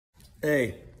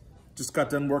Hey, just got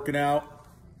done working out.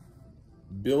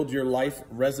 Build your life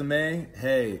resume.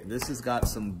 Hey, this has got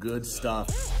some good stuff.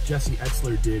 Jesse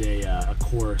Etzler did a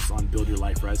course on Build Your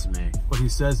Life Resume. What he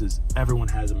says is everyone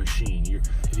has a machine.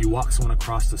 If you walk someone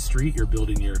across the street, you're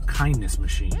building your kindness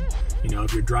machine. You know,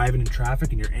 if you're driving in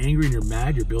traffic and you're angry and you're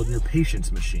mad, you're building your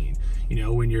patience machine. You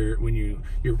know, when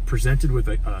you're presented with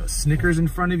a Snickers in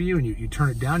front of you and you turn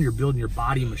it down, you're building your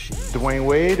body machine. Dwayne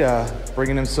Wade,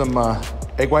 bringing him some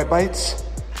egg white bites.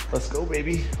 Let's go,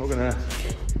 baby. We're gonna,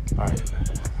 all right,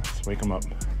 let's wake him up.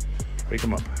 Wake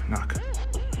him up, knock.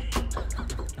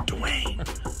 Dwayne,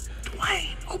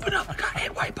 open up, we got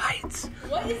egg white bites.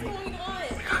 What is going on?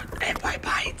 We got egg white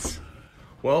bites.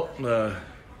 Well,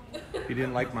 he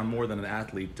didn't like my more than an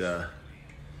athlete,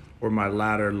 or my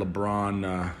latter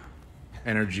LeBron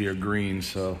energy or green,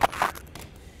 so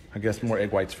I guess more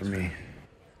egg whites for me.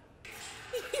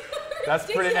 That's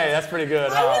pretty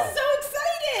good. I was so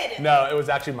excited. No, it was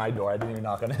actually my door. I didn't even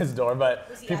knock on his door, but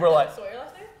people are like,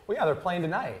 well, yeah, they're playing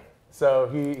tonight. So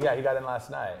he got in last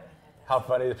night. How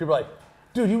funny. People are like,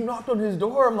 dude, you knocked on his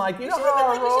door. I'm like, you know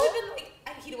how I roll.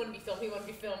 He didn't want to be filmed. He wanted to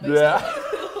be filmed. Yeah.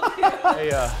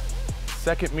 Hey,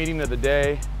 second meeting of the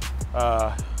day.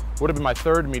 Would have been my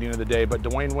third meeting of the day, but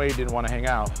Dwayne Wade didn't want to hang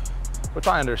out, which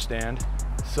I understand.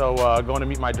 So going to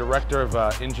meet my director of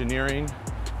engineering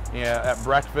at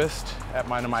breakfast at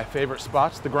one of my favorite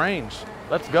spots, The Grange.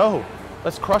 Let's go.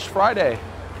 Let's crush Friday.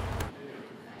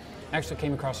 Actually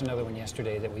came across another one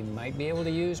yesterday that we might be able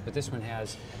to use, but this one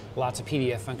has lots of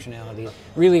PDF functionality.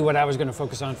 Really what I was going to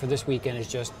focus on for this weekend is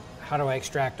just how do I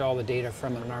extract all the data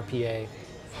from an RPA.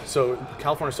 So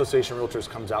California Association of Realtors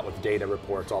comes out with data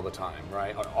reports all the time,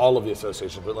 right? All of the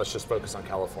associations, but let's just focus on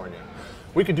California.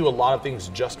 We could do a lot of things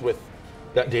just with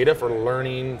that data for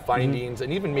learning, findings,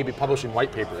 and even maybe publishing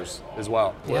white papers as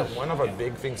well. Yeah. One of our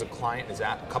big things a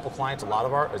couple clients, a lot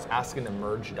of our, is asking to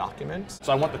merge documents.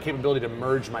 So I want the capability to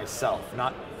merge myself,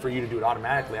 not for you to do it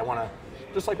automatically. I want to,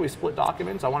 just like we split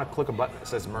documents, I want to click a button that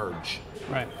says merge.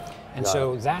 Right. And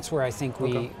so that's where I think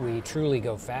we truly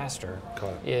go faster,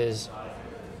 is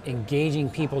engaging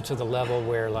people to the level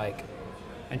where, like,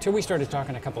 until we started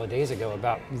talking a couple of days ago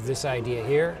about this idea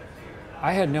here,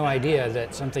 I had no idea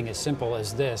that something as simple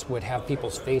as this would have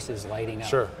people's faces lighting up.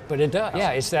 Sure. But it does.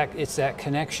 Yeah, it's that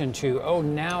connection to, oh,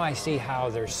 now I see how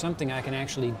there's something I can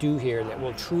actually do here that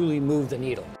will truly move the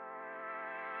needle.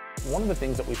 One of the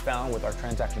things that we found with our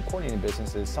transaction coordinating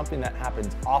business is something that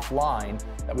happens offline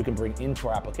that we can bring into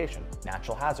our application,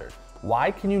 natural hazard. Why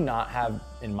can you not have,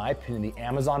 in my opinion, the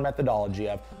Amazon methodology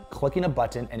of clicking a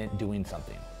button and it doing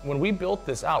something? When we built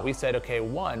this out, we said, okay,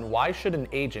 one, why should an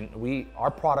agent, our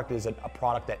product is a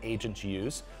product that agents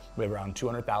use. We have around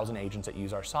 200,000 agents that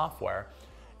use our software.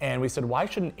 And we said, why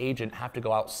should an agent have to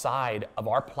go outside of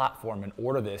our platform and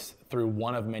order this through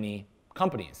one of many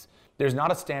companies? There's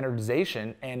not a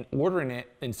standardization, and ordering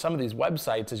it in some of these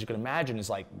websites, as you can imagine, is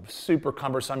like super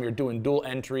cumbersome. You're doing dual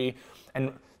entry.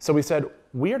 And so we said,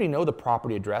 we already know the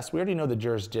property address. We already know the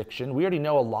jurisdiction. We already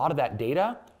know a lot of that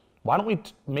data. Why don't we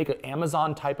make an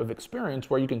Amazon type of experience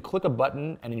where you can click a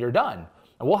button and you're done?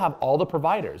 And we'll have all the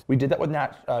providers. We did that with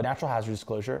natural hazard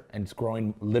disclosure, and it's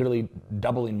growing, literally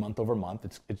doubling month over month.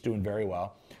 It's doing very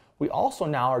well. We also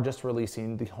now are just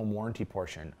releasing the home warranty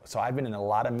portion. So I've been in a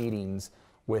lot of meetings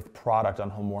with product on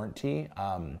home warranty.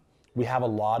 We have a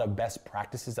lot of best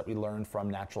practices that we learned from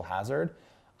natural hazard.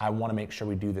 I want to make sure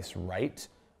we do this right,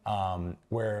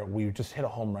 where we just hit a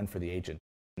home run for the agent.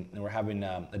 And we're having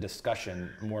a discussion,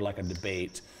 more like a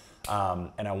debate.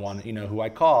 And I want, you know who I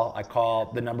call? I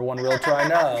call the #1 realtor I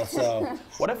know. So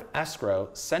what if escrow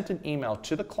sent an email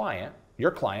to the client,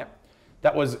 your client,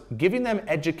 that was giving them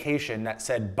education that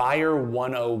said buyer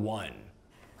 101?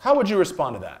 How would you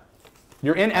respond to that?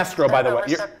 You're in escrow, by the way.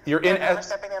 You're in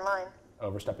overstepping their line.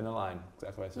 Overstepping the line,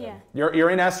 exactly what I said. Yeah.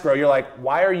 You're in escrow. You're like,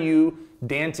 why are you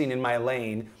dancing in my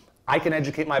lane? I can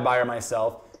educate my buyer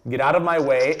myself. Get out of my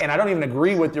way, and I don't even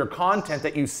agree with your content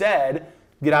that you said.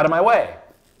 Get out of my way.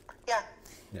 Yeah.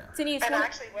 Yeah. Denise, And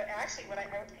actually, when I,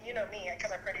 you know me,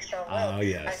 because I'm pretty strong-willed. Oh,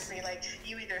 yes. I'd be like,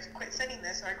 you either quit sending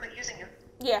this or I quit using it.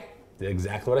 yeah.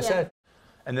 Exactly what I said.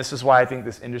 And this is why I think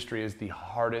this industry is the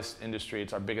hardest industry.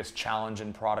 It's our biggest challenge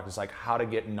in product. It's like how to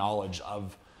get knowledge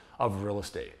of real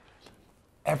estate.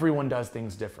 Everyone does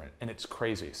things different, and it's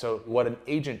crazy. So what an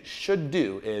agent should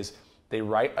do is they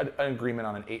write an agreement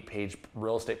on an 8-page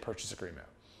real estate purchase agreement.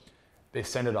 They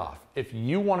send it off. If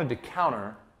you wanted to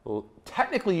counter, well,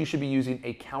 technically you should be using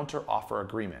a counter offer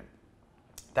agreement.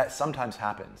 That sometimes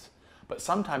happens, but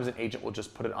sometimes an agent will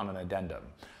just put it on an addendum.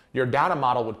 Your data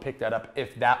model would pick that up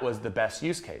if that was the best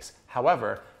use case.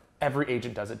 However, Every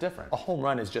agent does it different. A home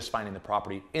run is just finding the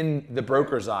property in the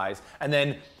broker's eyes, and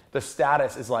then the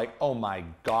status is like, oh my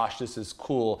gosh, this is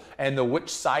cool. And the which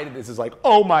side it is like,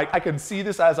 oh my, I can see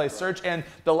this as I search. And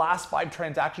the last 5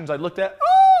 transactions I looked at,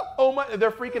 oh my,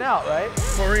 they're freaking out, right?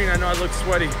 Maureen, I know I look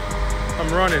sweaty.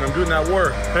 I'm running, I'm doing that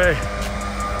work. Hey,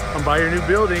 I'm by your new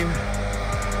building.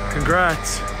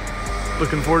 Congrats.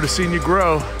 Looking forward to seeing you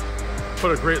grow.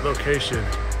 What a great location.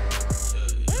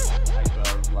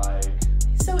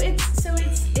 So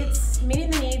it's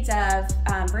meeting the needs of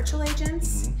virtual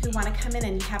agents who want to come in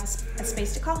and have a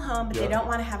space to call home, but they don't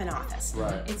want to have an office.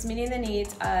 Right. It's meeting the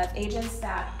needs of agents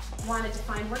that want a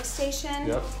defined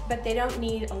workstation, but they don't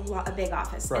need a big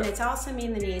office. Right. And it's also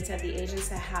meeting the needs of the agents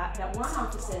that want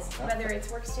offices, whether it's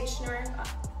workstation or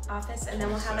office, and then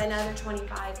we'll have another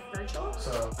 25 virtual.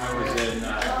 So I was in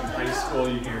high school.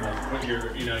 You can like put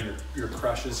your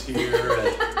crushes here.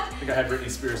 I think I had Britney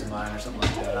Spears in mine or something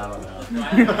like that. I don't know.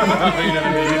 You know what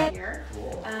I mean? Here,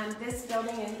 this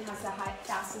building has the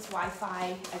fastest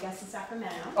Wi-Fi, I guess, in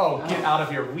Sacramento. Oh, get out of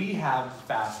here. We have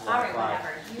fast All right, Wi-Fi.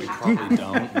 whatever. You We have probably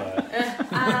don't, but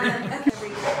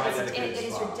it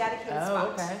is your dedicated spot.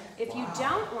 Okay. If you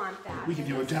don't want that, We can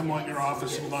do a demo at your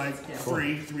office in like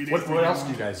free 3 days. What else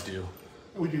do you guys do?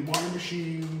 We do water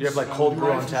machines. You have like cold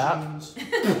brew on tap? machines. We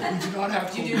do not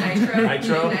have cold You do brew. nitro.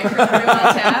 Nitro? You do nitro brew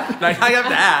on tap. I have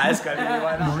to ask. I mean,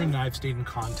 why not? Maureen and I have stayed in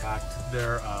contact.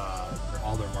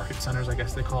 All their market centers, I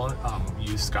guess they call it,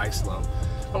 use SkySlow.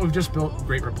 But we've just built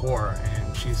great rapport,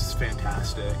 and she's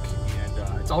fantastic.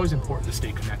 And it's always important to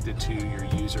stay connected to your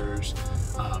users,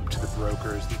 to the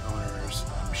brokers, the owners.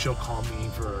 She'll call me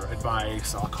for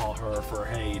advice. I'll call her for,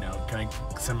 hey, can I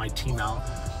send my team out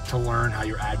to learn how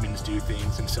your admins do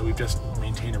things? And so we've just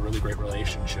maintained a really great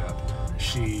relationship.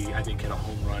 She, I think, hit a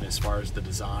home run as far as the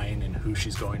design and who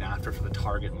she's going after for the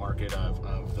target market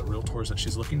of the realtors that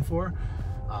she's looking for.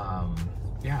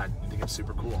 Yeah, I think it's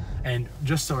super cool. And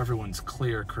just so everyone's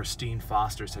clear, Christine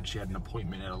Foster said she had an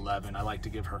appointment at 11. I like to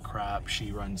give her crap.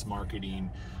 She runs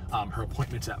marketing. Her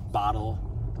appointment's at Bottle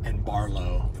and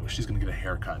Barlow. She's gonna get a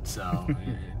haircut, so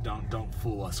don't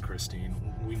fool us, Christine.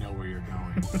 We know where you're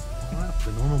going.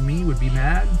 The normal me would be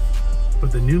mad,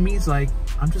 but the new me's like,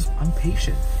 I'm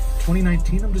patient.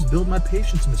 2019, I'm just building my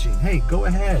patience machine. Hey, go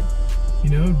ahead.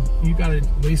 You got a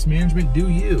waste management, do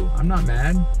you. I'm not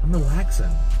mad, I'm relaxing.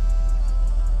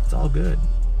 It's all good.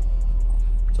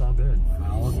 It's all good.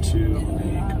 How to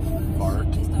make fart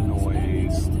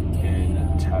noise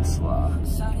in Tesla.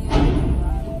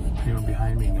 Anyone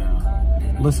behind me now?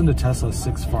 Listen to Tesla's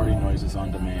 6 farting noises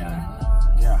on demand.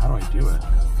 Yeah, how do I do it?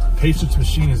 Patience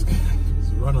machine is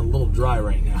running a little dry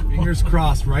right now. Fingers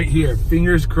crossed right here.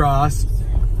 Fingers crossed.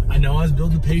 I know I was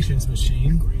building the patience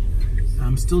machine.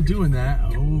 I'm still doing that.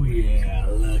 Oh yeah,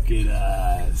 look at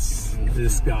us.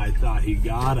 This guy thought he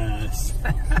got us.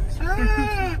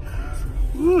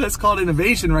 Ooh, that's called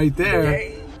innovation right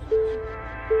there.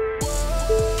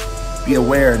 be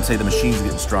aware and say the machine's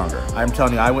getting stronger. I'm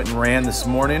telling you, I went and ran this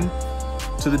morning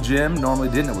to the gym. Normally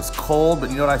didn't. It was cold, but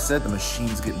you know what I said? The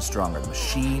machine's getting stronger. The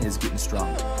machine is getting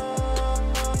stronger.